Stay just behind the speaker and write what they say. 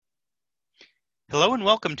Hello and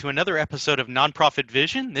welcome to another episode of Nonprofit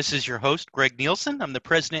Vision. This is your host, Greg Nielsen. I'm the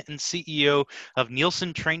president and CEO of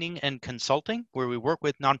Nielsen Training and Consulting, where we work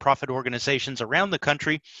with nonprofit organizations around the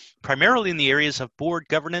country, primarily in the areas of board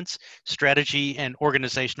governance, strategy, and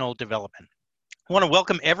organizational development. I want to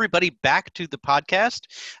welcome everybody back to the podcast.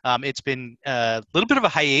 It's been a little bit of a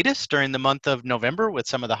hiatus during the month of November with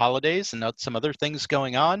some of the holidays and some other things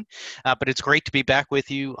going on, but it's great to be back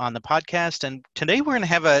with you on the podcast. And today we're going to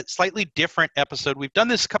have a slightly different episode. We've done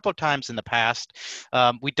this a couple of times in the past.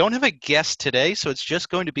 We don't have a guest today, so it's just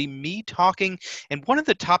going to be me talking. And one of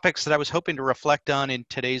the topics that I was hoping to reflect on in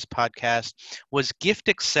today's podcast was gift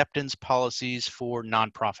acceptance policies for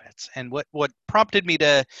nonprofits. And what prompted me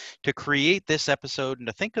to create this episode and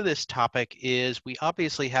to think of this topic is we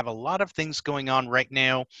obviously have a lot of things going on right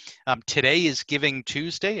now. Today is Giving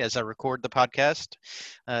Tuesday as I record the podcast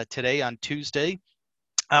today on Tuesday.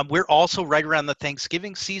 We're also right around the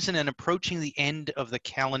Thanksgiving season and approaching the end of the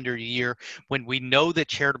calendar year when we know that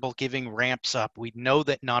charitable giving ramps up. We know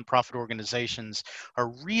that nonprofit organizations are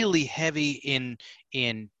really heavy in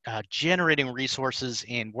generating resources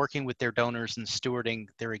and working with their donors and stewarding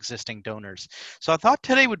their existing donors. So I thought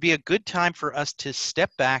today would be a good time for us to step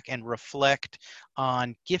back and reflect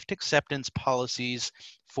on gift acceptance policies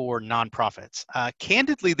for nonprofits.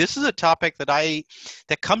 Candidly, this is a topic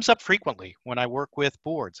that comes up frequently when I work with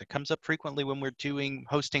boards. It comes up frequently when we're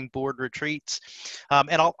hosting board retreats.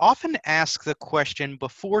 And I'll often ask the question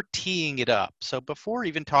before teeing it up. So before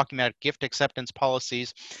even talking about gift acceptance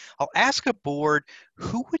policies, I'll ask a board,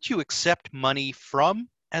 who would you accept money from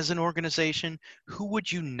as an organization? Who would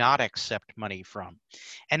you not accept money from?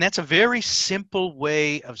 And that's a very simple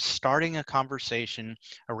way of starting a conversation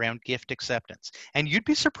around gift acceptance. And you'd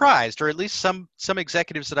be surprised, or at least some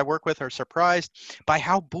executives that I work with are surprised by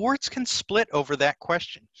how boards can split over that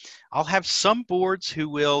question. I'll have some boards who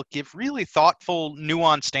will give really thoughtful,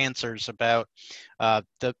 nuanced answers about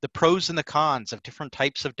the pros and the cons of different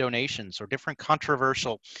types of donations or different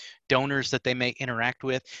controversial donors that they may interact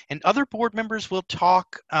with. And other board members will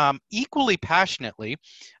talk equally passionately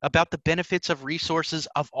about the benefits of resources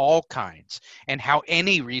of all kinds and how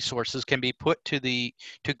any resources can be put to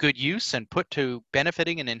good use and put to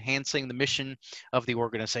benefiting and enhancing the mission of the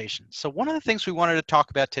organization. So one of the things we wanted to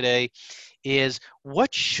talk about today is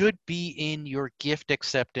what should be in your gift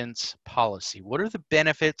acceptance policy. What are the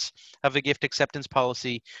benefits of a gift acceptance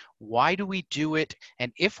policy? Why do we do it?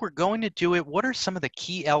 And if we're going to do it, what are some of the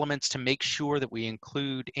key elements to make sure that we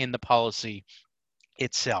include in the policy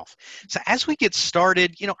itself? So as we get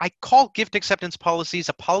started, I call gift acceptance policies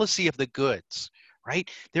a policy of the goods, right?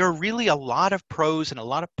 There are really a lot of pros and a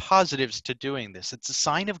lot of positives to doing this. It's a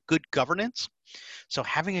sign of good governance. So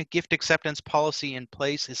having a gift acceptance policy in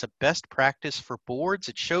place is a best practice for boards.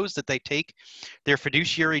 It shows that they take their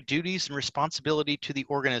fiduciary duties and responsibility to the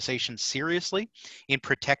organization seriously in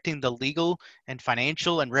protecting the legal and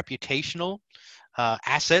financial and reputational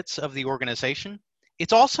assets of the organization.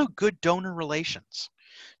 It's also good donor relations.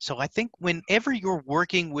 So I think whenever you're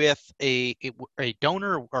working with a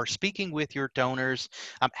donor or speaking with your donors,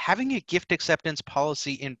 having a gift acceptance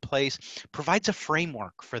policy in place provides a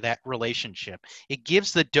framework for that relationship. It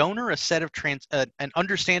gives the donor a set of an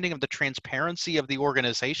understanding of the transparency of the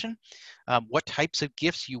organization, what types of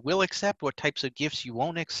gifts you will accept, what types of gifts you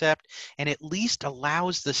won't accept, and at least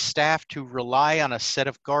allows the staff to rely on a set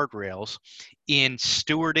of guardrails in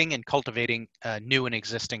stewarding and cultivating new and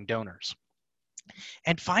existing donors.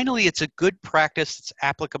 And finally, it's a good practice that's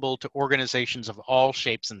applicable to organizations of all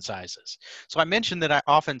shapes and sizes. So I mentioned that I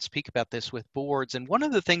often speak about this with boards, and one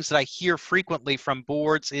of the things that I hear frequently from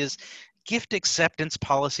boards is gift acceptance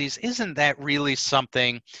policies, isn't that really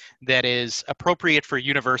something that is appropriate for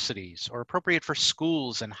universities or appropriate for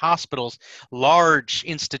schools and hospitals, large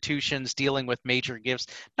institutions dealing with major gifts,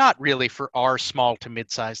 not really for our small to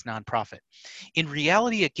mid-sized nonprofit? In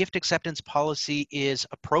reality, a gift acceptance policy is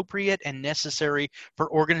appropriate and necessary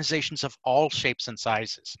for organizations of all shapes and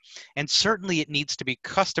sizes. And certainly it needs to be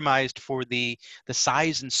customized for the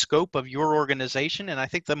size and scope of your organization. And I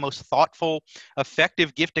think the most thoughtful,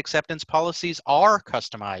 effective gift acceptance policies are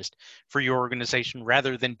customized for your organization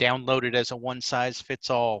rather than downloaded as a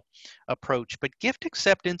one-size-fits-all approach. But gift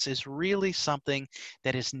acceptance is really something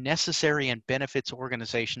that is necessary and benefits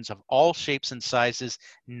organizations of all shapes and sizes,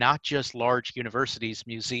 not just large universities,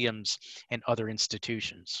 museums, and other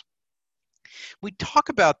institutions. We talk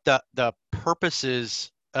about the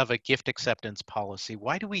purposes of a gift acceptance policy.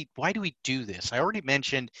 Why do we do this? I already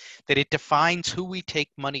mentioned that it defines who we take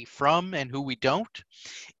money from and who we don't.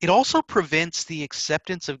 It also prevents the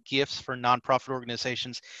acceptance of gifts for nonprofit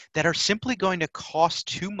organizations that are simply going to cost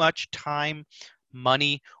too much time,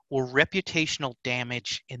 money, or reputational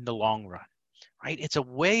damage in the long run. Right? It's a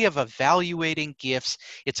way of evaluating gifts.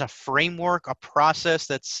 It's a framework, a process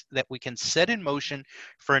that we can set in motion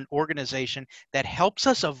for an organization that helps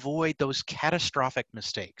us avoid those catastrophic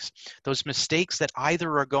mistakes. Those mistakes that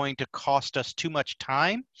either are going to cost us too much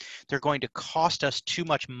time, they're going to cost us too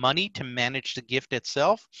much money to manage the gift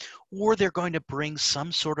itself, or they're going to bring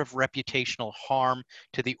some sort of reputational harm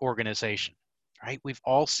to the organization. Right? We've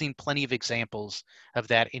all seen plenty of examples of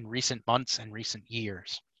that in recent months and recent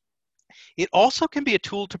years. It also can be a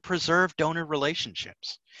tool to preserve donor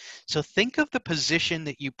relationships. So think of the position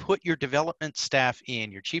that you put your development staff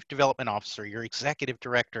in, your chief development officer, your executive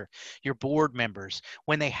director, your board members,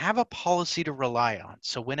 when they have a policy to rely on.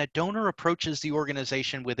 So when a donor approaches the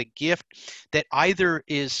organization with a gift that either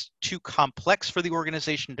is too complex for the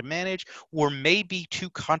organization to manage or may be too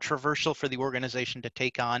controversial for the organization to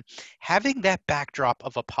take on, having that backdrop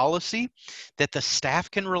of a policy that the staff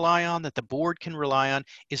can rely on, that the board can rely on,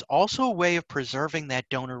 is also a way of preserving that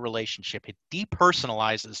donor relationship. It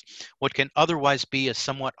depersonalizes what can otherwise be a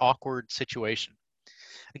somewhat awkward situation.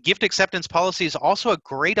 A gift acceptance policy is also a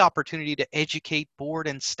great opportunity to educate board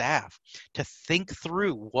and staff to think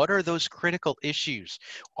through what are those critical issues.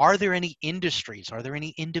 Are there any industries? Are there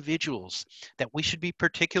any individuals that we should be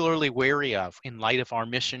particularly wary of in light of our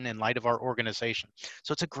mission, in light of our organization?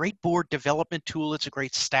 So it's a great board development tool. It's a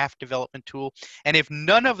great staff development tool. And if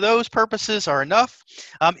none of those purposes are enough,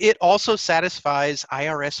 it also satisfies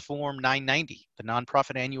IRS Form 990, the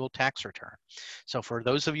nonprofit annual tax return. So for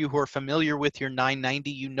those of you who are familiar with your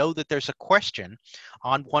 990, you know that there's a question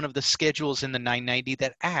on one of the schedules in the 990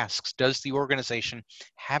 that asks, does the organization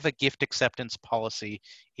have a gift acceptance policy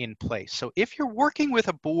in place? So if you're working with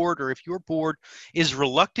a board, or if your board is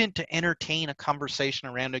reluctant to entertain a conversation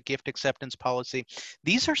around a gift acceptance policy,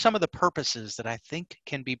 these are some of the purposes that I think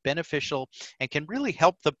can be beneficial and can really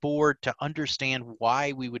help the board to understand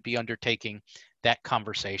why we would be undertaking that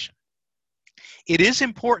conversation. It is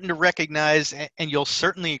important to recognize, and you'll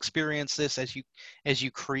certainly experience this as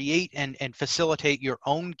you create and facilitate your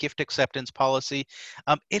own gift acceptance policy.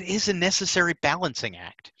 It is a necessary balancing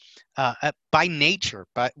act. By nature,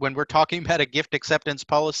 but when we're talking about a gift acceptance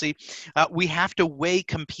policy, we have to weigh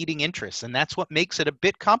competing interests, and that's what makes it a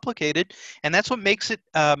bit complicated, and that's what makes it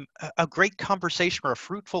a great conversation, or a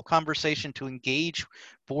fruitful conversation to engage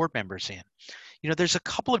board members in. There's a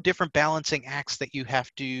couple of different balancing acts that you have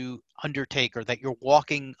to undertake, or that you're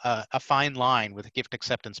walking a fine line with a gift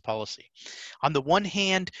acceptance policy. On the one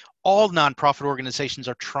hand, all nonprofit organizations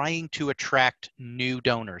are trying to attract new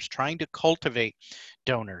donors, trying to cultivate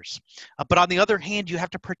donors. But on the other hand, you have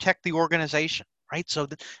to protect the organization. Right? So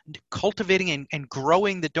cultivating and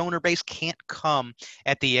growing the donor base can't come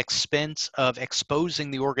at the expense of exposing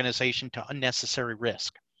the organization to unnecessary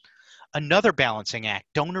risk. Another balancing act,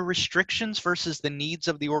 donor restrictions versus the needs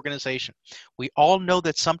of the organization. We all know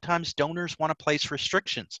that sometimes donors want to place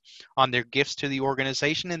restrictions on their gifts to the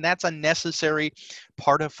organization, and that's a necessary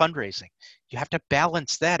part of fundraising. You have to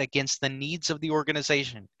balance that against the needs of the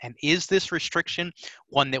organization. And is this restriction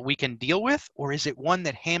one that we can deal with, or is it one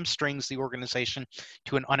that hamstrings the organization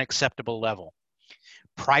to an unacceptable level?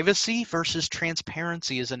 Privacy versus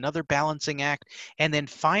transparency is another balancing act. And then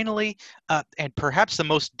finally, and perhaps the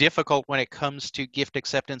most difficult when it comes to gift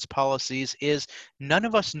acceptance policies, is none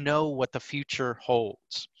of us know what the future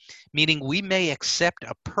holds. Meaning we may accept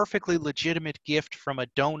a perfectly legitimate gift from a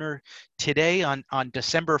donor today on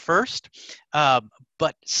December 1st,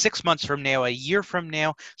 but 6 months from now, a year from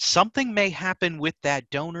now, something may happen with that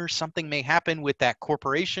donor, something may happen with that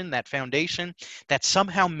corporation, that foundation, that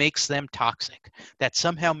somehow makes them toxic, that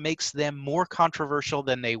somehow makes them more controversial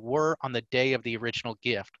than they were on the day of the original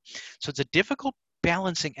gift. So it's a difficult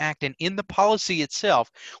balancing act, and in the policy itself,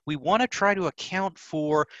 we want to try to account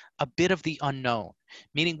for a bit of the unknown.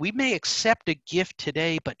 Meaning we may accept a gift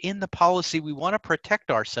today, but in the policy, we want to protect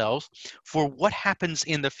ourselves for what happens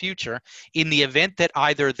in the future in the event that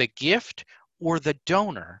either the gift or the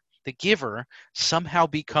donor, the giver, somehow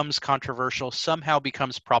becomes controversial, somehow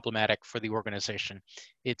becomes problematic for the organization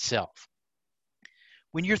itself.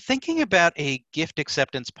 When you're thinking about a gift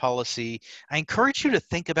acceptance policy, I encourage you to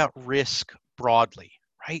think about risk broadly.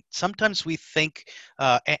 Right? Sometimes we think,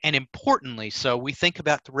 and importantly so, we think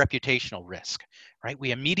about the reputational risk, right?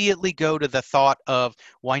 We immediately go to the thought of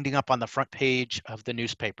winding up on the front page of the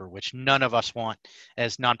newspaper, which none of us want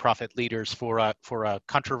as nonprofit leaders for a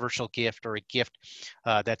controversial gift, or a gift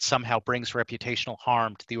that somehow brings reputational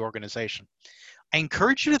harm to the organization. I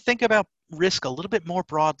encourage you to think about risk a little bit more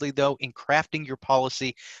broadly, though, in crafting your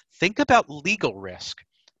policy. Think about legal risk.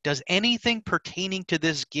 Does anything pertaining to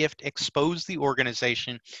this gift expose the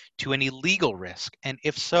organization to any legal risk? And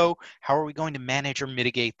if so, how are we going to manage or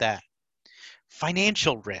mitigate that?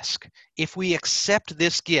 Financial risk. If we accept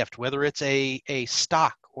this gift, whether it's a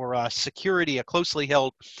stock or a security, a closely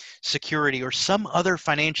held security, or some other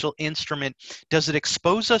financial instrument, does it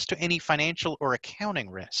expose us to any financial or accounting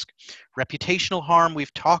risk? Reputational harm,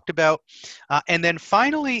 we've talked about. And then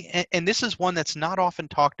finally, and this is one that's not often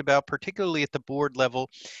talked about, particularly at the board level,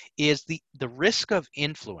 is the risk of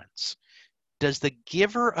influence. Does the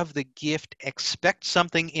giver of the gift expect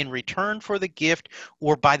something in return for the gift,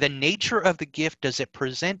 or by the nature of the gift, does it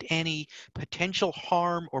present any potential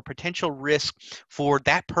harm or potential risk for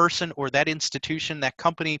that person or that institution, that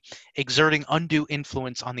company, exerting undue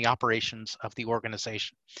influence on the operations of the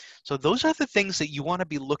organization? So those are the things that you want to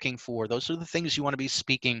be looking for. Those are the things you want to be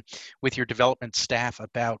speaking with your development staff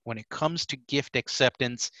about when it comes to gift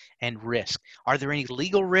acceptance and risk. Are there any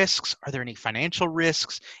legal risks? Are there any financial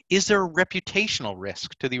risks? Is there a reputational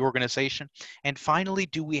risk to the organization? And finally,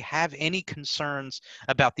 do we have any concerns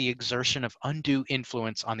about the exertion of undue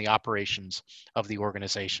influence on the operations of the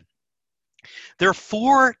organization? There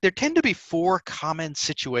tend to be four common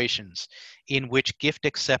situations in which gift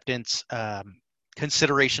acceptance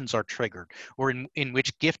considerations are triggered, or in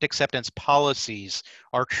which gift acceptance policies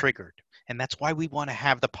are triggered. And that's why we want to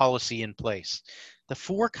have the policy in place. The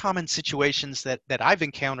four common situations that I've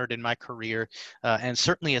encountered in my career, and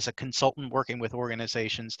certainly as a consultant working with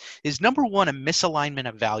organizations, is number one, a misalignment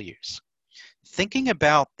of values. Thinking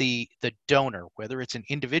about the donor, whether it's an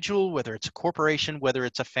individual, whether it's a corporation, whether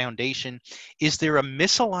it's a foundation, is there a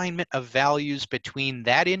misalignment of values between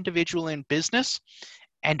that individual in business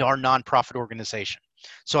and our nonprofit organization?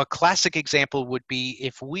 So a classic example would be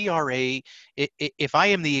if I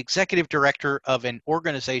am the executive director of an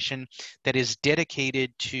organization that is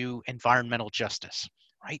dedicated to environmental justice,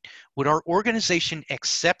 right? Would our organization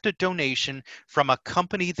accept a donation from a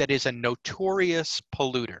company that is a notorious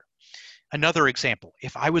polluter? Another example,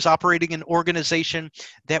 if I was operating an organization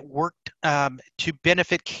that worked to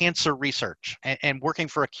benefit cancer research and working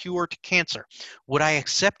for a cure to cancer, would I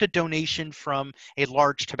accept a donation from a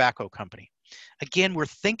large tobacco company? Again, we're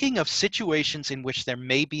thinking of situations in which there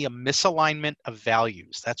may be a misalignment of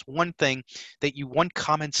values. That's one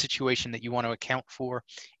common situation that you want to account for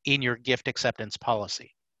in your gift acceptance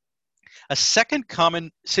policy. A second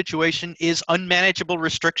common situation is unmanageable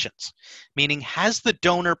restrictions, meaning has the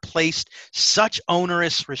donor placed such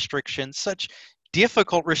onerous restrictions, such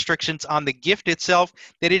difficult restrictions on the gift itself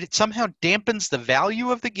that it somehow dampens the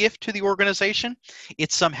value of the gift to the organization,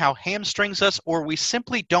 it somehow hamstrings us, or we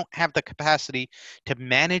simply don't have the capacity to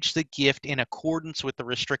manage the gift in accordance with the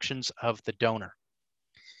restrictions of the donor.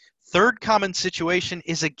 Third common situation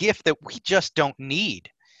is a gift that we just don't need.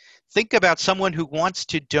 Think about someone who wants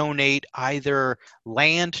to donate either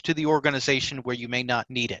land to the organization where you may not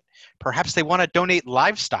need it. Perhaps they want to donate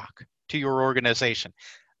livestock to your organization.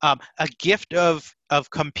 A gift of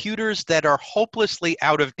computers that are hopelessly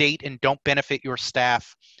out of date and don't benefit your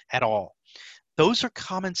staff at all. Those are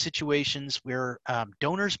common situations where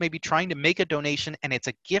donors may be trying to make a donation and it's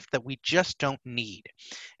a gift that we just don't need.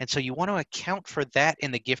 And so you want to account for that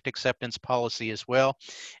in the gift acceptance policy as well.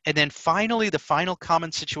 And then finally, the final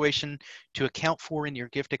common situation to account for in your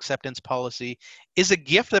gift acceptance policy is a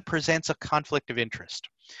gift that presents a conflict of interest.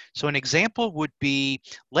 So an example would be,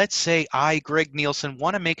 let's say I, Greg Nielsen,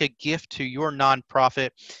 want to make a gift to your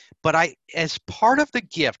nonprofit, but as part of the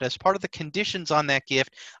gift, as part of the conditions on that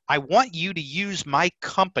gift, I want you to use my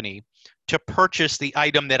company to purchase the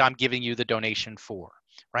item that I'm giving you the donation for,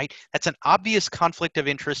 right? That's an obvious conflict of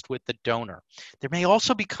interest with the donor. There may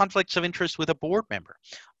also be conflicts of interest with a board member.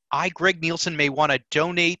 I, Greg Nielsen, may want to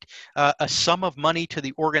donate a sum of money to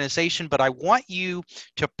the organization, but I want you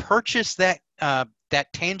to purchase that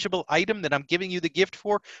tangible item that I'm giving you the gift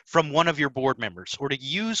for from one of your board members, or to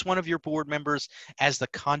use one of your board members as the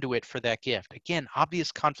conduit for that gift. Again,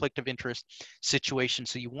 obvious conflict of interest situation.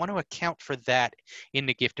 So you want to account for that in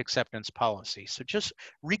the gift acceptance policy. So just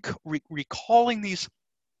recalling these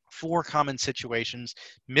four common situations: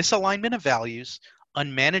 misalignment of values,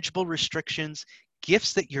 unmanageable restrictions,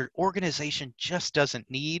 gifts that your organization just doesn't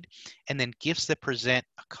need, and then gifts that present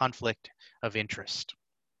a conflict of interest.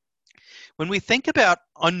 When we think about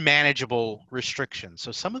unmanageable restrictions,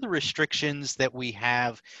 so some of the restrictions that we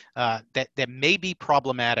have that may be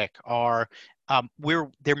problematic are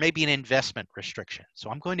where there may be an investment restriction.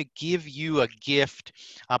 So I'm going to give you a gift,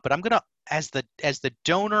 but I'm going to, as the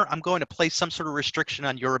donor, I'm going to place some sort of restriction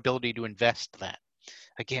on your ability to invest that.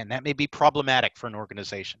 Again, that may be problematic for an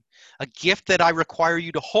organization. A gift that I require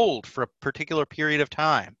you to hold for a particular period of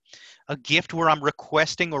time. A gift where I'm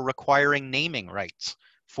requesting or requiring naming rights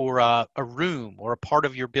for a room or a part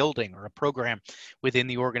of your building or a program within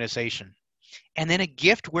the organization. And then a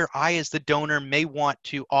gift where I, as the donor, may want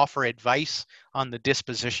to offer advice on the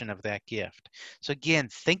disposition of that gift. So again,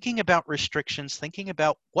 thinking about restrictions, thinking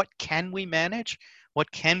about what can we manage,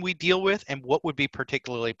 what can we deal with, and what would be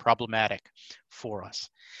particularly problematic for us.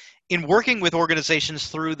 In working with organizations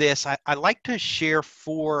through this, I like to share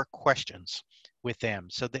 4 questions with them.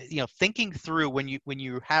 So that, thinking through when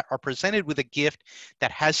you are presented with a gift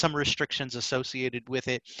that has some restrictions associated with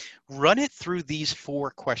it, run it through these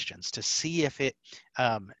 4 questions to see if it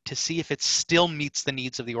still meets the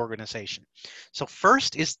needs of the organization. So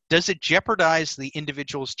first is, does it jeopardize the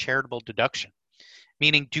individual's charitable deduction?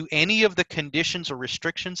 Meaning, do any of the conditions or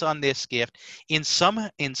restrictions on this gift in some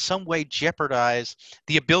way jeopardize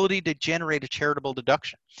the ability to generate a charitable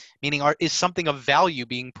deduction? Meaning, is something of value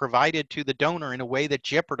being provided to the donor in a way that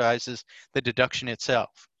jeopardizes the deduction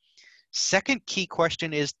itself? Second key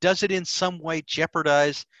question is, does it in some way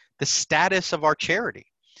jeopardize the status of our charity?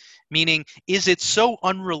 Meaning, is it so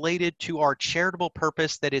unrelated to our charitable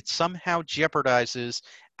purpose that it somehow jeopardizes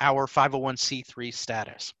our 501c3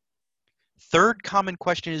 status? Third common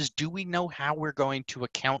question is, do we know how we're going to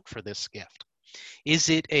account for this gift? Is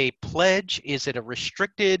it a pledge? Is it a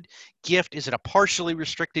restricted gift? Is it a partially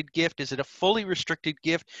restricted gift? Is it a fully restricted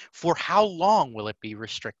gift? For how long will it be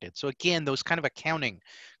restricted? So again, those kind of accounting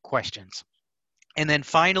questions. And then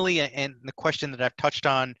finally, and the question that I've touched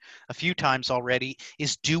on a few times already,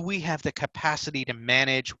 is do we have the capacity to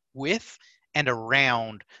manage with and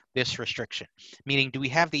around this restriction? Meaning, do we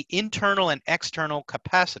have the internal and external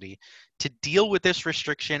capacity to deal with this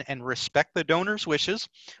restriction and respect the donor's wishes,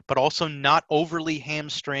 but also not overly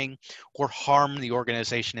hamstring or harm the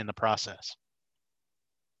organization in the process?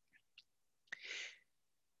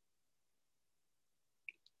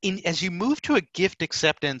 As you move to a gift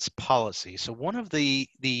acceptance policy, so one of the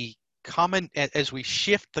common, as we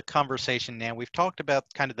shift the conversation now, we've talked about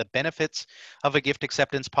kind of the benefits of a gift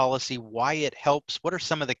acceptance policy, why it helps, what are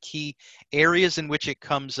some of the key areas in which it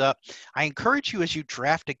comes up. I encourage you, as you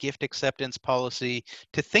draft a gift acceptance policy,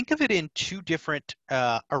 to think of it in 2 different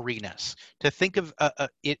arenas, to think of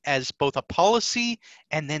it as both a policy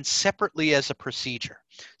and then separately as a procedure.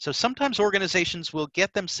 So sometimes organizations will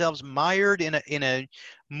get themselves mired in a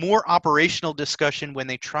more operational discussion when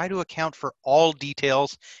they try to account for all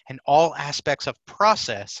details and all aspects of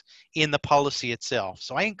process in the policy itself.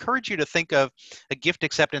 So I encourage you to think of a gift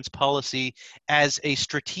acceptance policy as a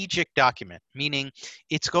strategic document, meaning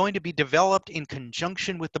it's going to be developed in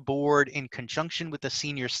conjunction with the board, in conjunction with the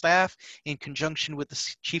senior staff, in conjunction with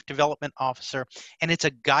the chief development officer, and it's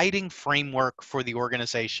a guiding framework for the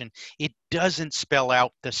organization. It doesn't spell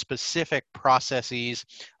out the specific processes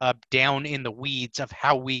down in the weeds of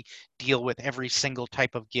how we deal with every single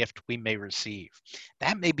type of gift we may receive.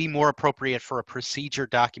 That may be more appropriate for a procedure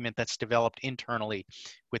document that's developed internally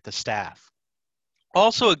with the staff.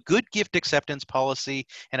 Also, a good gift acceptance policy,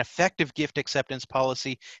 an effective gift acceptance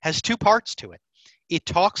policy, has 2 parts to it. It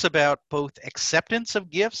talks about both acceptance of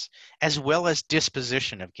gifts as well as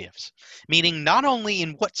disposition of gifts, meaning not only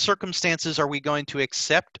in what circumstances are we going to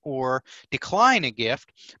accept or decline a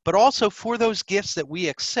gift, but also for those gifts that we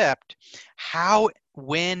accept, how,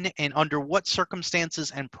 when, and under what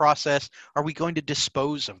circumstances and process are we going to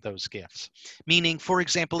dispose of those gifts? Meaning, for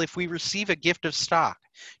example, if we receive a gift of stock,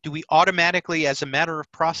 do we automatically, as a matter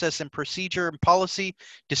of process and procedure and policy,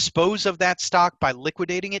 dispose of that stock by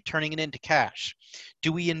liquidating it, turning it into cash?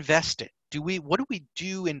 Do we invest it? What do we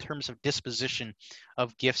do in terms of disposition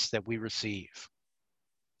of gifts that we receive?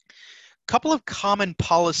 Couple of common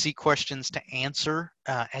policy questions to answer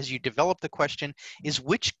as you develop the question is,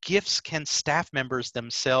 which gifts can staff members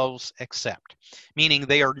themselves accept? Meaning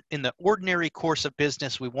they are in the ordinary course of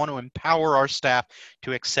business, we want to empower our staff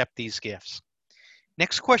to accept these gifts.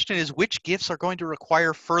 Next question is, which gifts are going to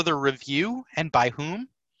require further review and by whom?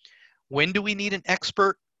 When do we need an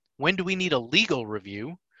expert? When do we need a legal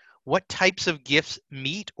review? What types of gifts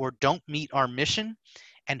meet or don't meet our mission?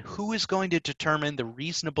 And who is going to determine the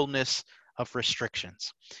reasonableness of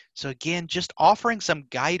restrictions? So again, just offering some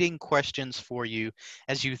guiding questions for you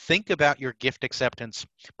as you think about your gift acceptance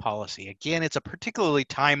policy. Again, it's a particularly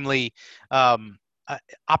timely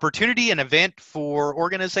opportunity and event for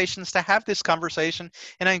organizations to have this conversation,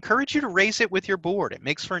 and I encourage you to raise it with your board. It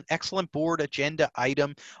makes for an excellent board agenda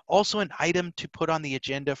item. Also an item to put on the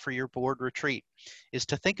agenda for your board retreat is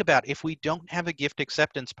to think about, if we don't have a gift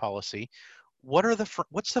acceptance policy,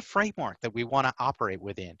 what's the framework that we want to operate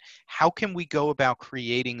within? How can we go about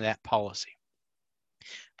creating that policy?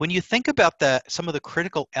 When you think about some of the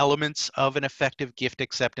critical elements of an effective gift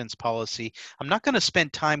acceptance policy, I'm not going to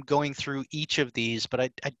spend time going through each of these, but I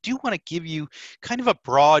do want to give you kind of a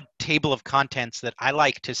broad table of contents that I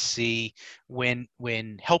like to see when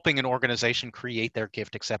helping an organization create their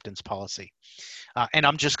gift acceptance policy. And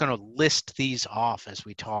I'm just going to list these off as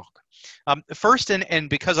we talk. First, and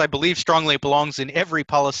because I believe strongly it belongs in every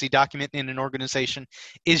policy document in an organization,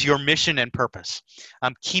 is your mission and purpose.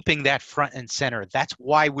 Keeping that front and center. That's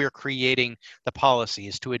why we're creating the policy,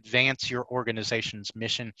 is to advance your organization's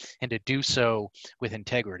mission and to do so with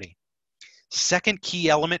integrity. Second key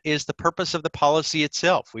element is the purpose of the policy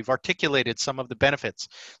itself. We've articulated some of the benefits,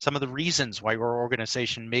 some of the reasons why your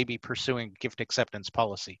organization may be pursuing gift acceptance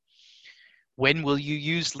policy. When will you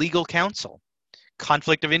use legal counsel?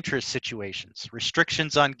 Conflict of interest situations,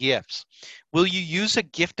 restrictions on gifts. Will you use a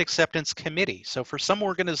gift acceptance committee? So for some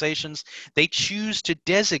organizations, they choose to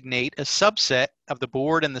designate a subset of the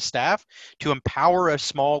board and the staff to empower a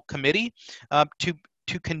small committee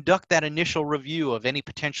to conduct that initial review of any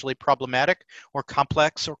potentially problematic or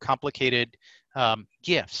complex or complicated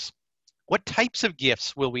gifts. What types of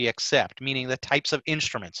gifts will we accept, meaning the types of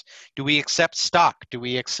instruments? Do we accept stock? Do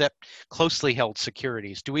we accept closely held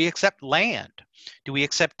securities? Do we accept land? Do we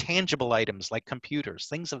accept tangible items like computers?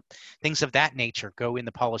 Things of that nature go in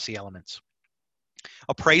the policy elements.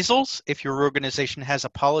 Appraisals, if your organization has a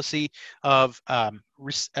policy of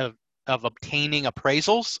obtaining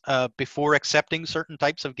appraisals before accepting certain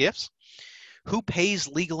types of gifts. Who pays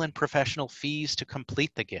legal and professional fees to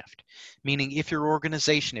complete the gift? Meaning if your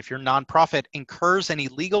organization, if your nonprofit incurs any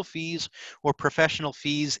legal fees or professional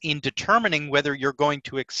fees in determining whether you're going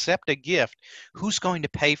to accept a gift, who's going to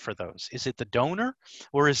pay for those? Is it the donor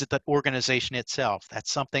or is it the organization itself?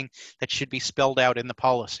 That's something that should be spelled out in the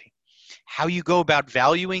policy. How you go about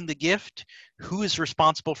valuing the gift, who is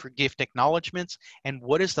responsible for gift acknowledgments, and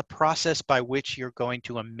what is the process by which you're going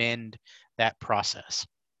to amend that process.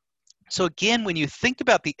 So again, when you think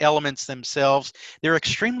about the elements themselves, they're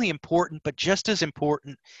extremely important, but just as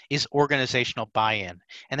important is organizational buy-in.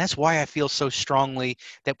 And that's why I feel so strongly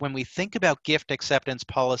that when we think about gift acceptance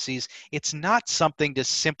policies, it's not something to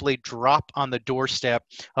simply drop on the doorstep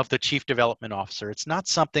of the chief development officer. It's not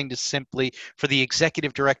something to simply for the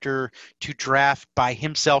executive director to draft by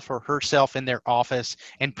himself or herself in their office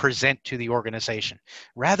and present to the organization.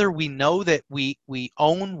 Rather, we know that we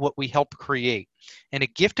own what we help create. And a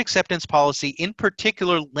gift acceptance policy in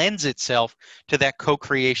particular lends itself to that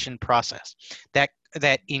co-creation process,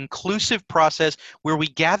 that inclusive process where we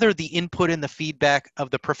gather the input and the feedback of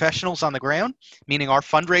the professionals on the ground, meaning our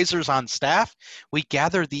fundraisers on staff. We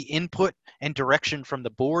gather the input and direction from the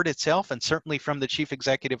board itself and certainly from the chief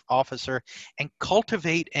executive officer, and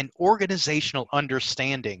cultivate an organizational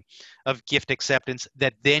understanding of gift acceptance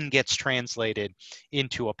that then gets translated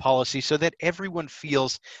into a policy so that everyone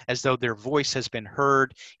feels as though their voice has been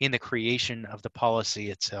heard in the creation of the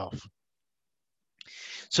policy itself.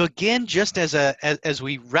 So again, just as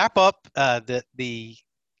we wrap up the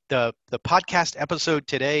podcast episode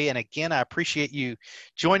today, and again, I appreciate you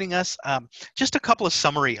joining us. Just a couple of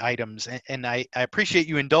summary items, and I appreciate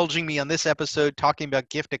you indulging me on this episode talking about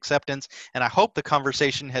gift acceptance, and I hope the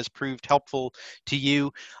conversation has proved helpful to you.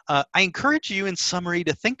 I encourage you in summary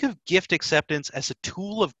to think of gift acceptance as a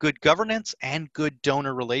tool of good governance and good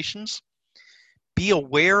donor relations. Be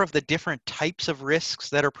aware of the different types of risks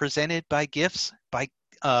that are presented by gifts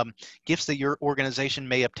that your organization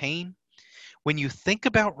may obtain. When you think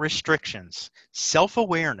about restrictions,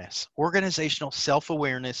 self-awareness, organizational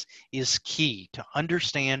self-awareness is key to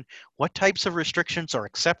understand what types of restrictions are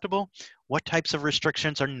acceptable, what types of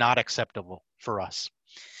restrictions are not acceptable for us.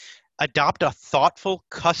 Adopt a thoughtful,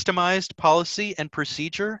 customized policy and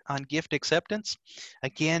procedure on gift acceptance.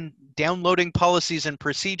 Again, downloading policies and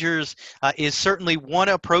procedures is certainly one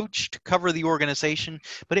approach to cover the organization,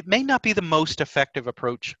 but it may not be the most effective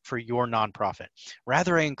approach for your nonprofit.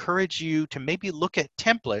 Rather, I encourage you to maybe look at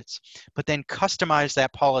templates, but then customize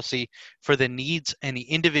that policy for the needs and the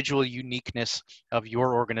individual uniqueness of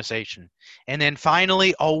your organization. And then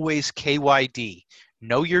finally, always KYD.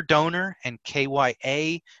 Know your donor, and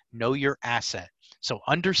KYA, know your asset. So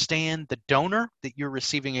understand the donor that you're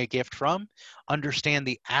receiving a gift from, understand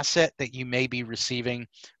the asset that you may be receiving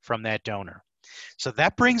from that donor. So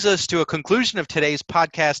that brings us to a conclusion of today's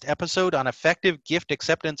podcast episode on effective gift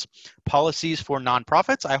acceptance policies for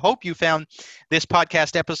nonprofits. I hope you found this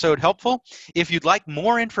podcast episode helpful. If you'd like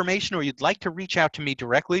more information or you'd like to reach out to me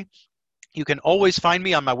directly, You can always find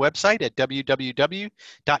me on my website at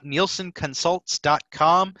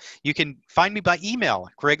www.nielsenconsults.com. You can find me by email,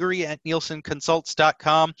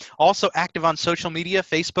 gregory@nielsenconsults.com. Also active on social media,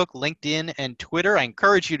 Facebook, LinkedIn, and Twitter. I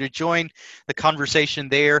encourage you to join the conversation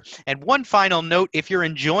there. And one final note, if you're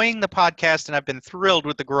enjoying the podcast, and I've been thrilled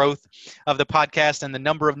with the growth of the podcast and the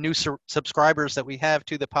number of new subscribers that we have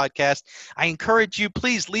to the podcast, I encourage you,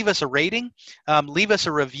 please leave us a rating, leave us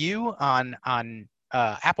a review on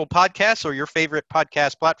Apple Podcasts or your favorite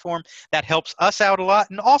podcast platform. That helps us out a lot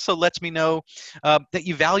and also lets me know that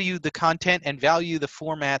you value the content and value the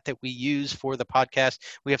format that we use for the podcast.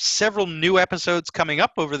 We have several new episodes coming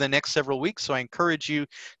up over the next several weeks, so I encourage you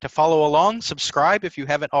to follow along, subscribe if you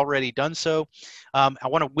haven't already done so. I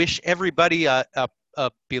want to wish everybody a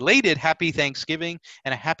belated happy Thanksgiving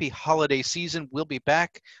and a happy holiday season. We'll be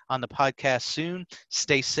back on the podcast soon.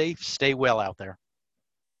 Stay safe, stay well out there.